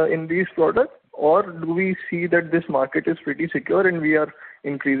in these products, or do we see that this market is pretty secure and we are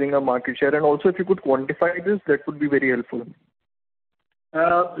increasing our market share? And also, if you could quantify this, that would be very helpful.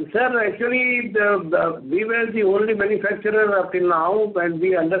 Sir, actually, we were the only manufacturer up till now, and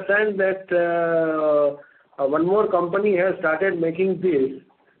we understand that one more company has started making this,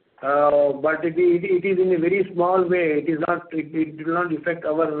 but it is in a very small way. It will not affect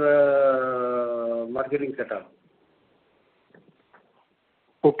our marketing setup.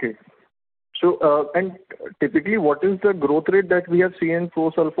 Okay. So, and typically, what is the growth rate that we have seen in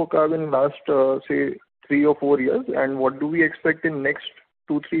Prosulfo Carb in last, say, 3 or 4 years, and what do we expect in next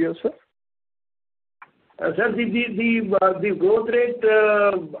 2-3 years, sir? Sir, the growth rate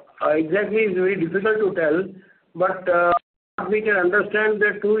exactly is very difficult to tell, but we can understand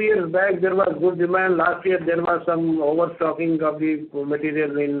that 2 years back there was good demand. Last year there was some overstocking of the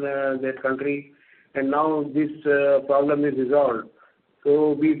material in that country, and now this problem is resolved.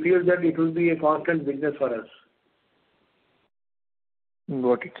 So we feel that it will be a constant business for us.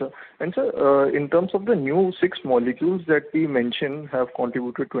 Got it, sir. And sir, in terms of the new 6 molecules that we mentioned have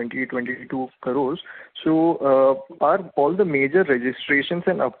contributed 22 crores, so are all the major registrations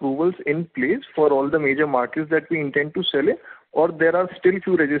and approvals in place for all the major markets that we intend to sell in, or there are still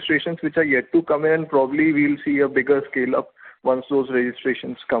few registrations which are yet to come in, and probably we'll see a bigger scale up once those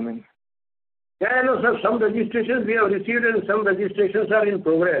registrations come in? Yeah, no, sir, some registrations we have received and some registrations are in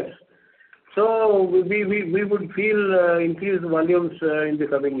progress. So we would feel increased volumes in the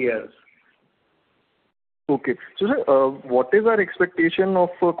coming years. Okay. So, sir, what is our expectation of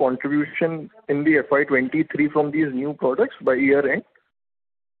contribution in the FY23 from these new products by year end?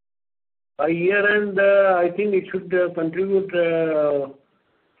 By year end, I think it should contribute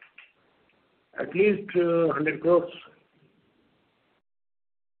at least 100 crores.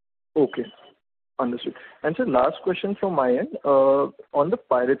 Okay. Understood. And sir, last question from my end. On the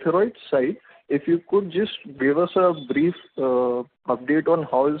pyrethroid side, if you could just give us a brief update on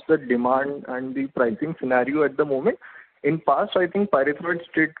how is the demand and the pricing scenario at the moment. In past, I think pyrethroids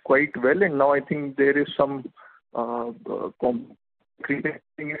did quite well, and now I think there is some increasing.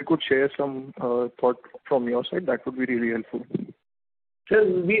 You could share some thought from your side. That would be really helpful. Sir,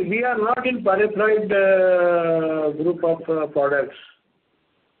 we are not in pyrethroid group of products.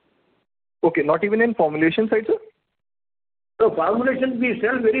 Okay, not even in formulation side, sir? So formulation, we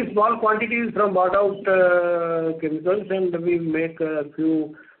sell very small quantities from bought out chemicals, and we make a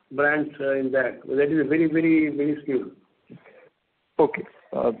few brands in that. That is very, very, very skilled. Okay.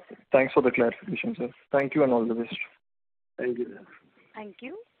 Thanks for the clarification, sir. Thank you and all the best. Thank you, sir. Thank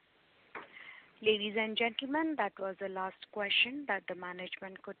you. Ladies and gentlemen, that was the last question that the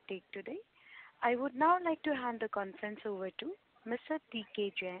management could take today. I would now like to hand the conference over to Mr.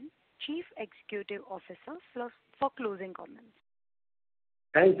 T.K. Jain, Chief Executive Officer, for closing comments.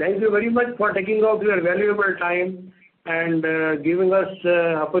 Thank you very much for taking out your valuable time and giving us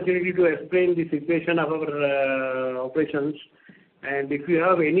opportunity to explain the situation of our operations. And if you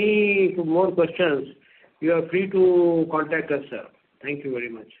have any more questions, you are free to contact us, sir. Thank you very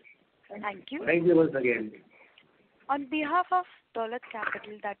much. Thank you. Thank you once again. On behalf of Dolat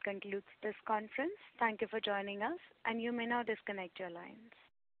Capital, that concludes this conference. Thank you for joining us, and you may now disconnect your lines.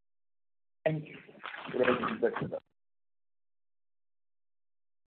 Thank you.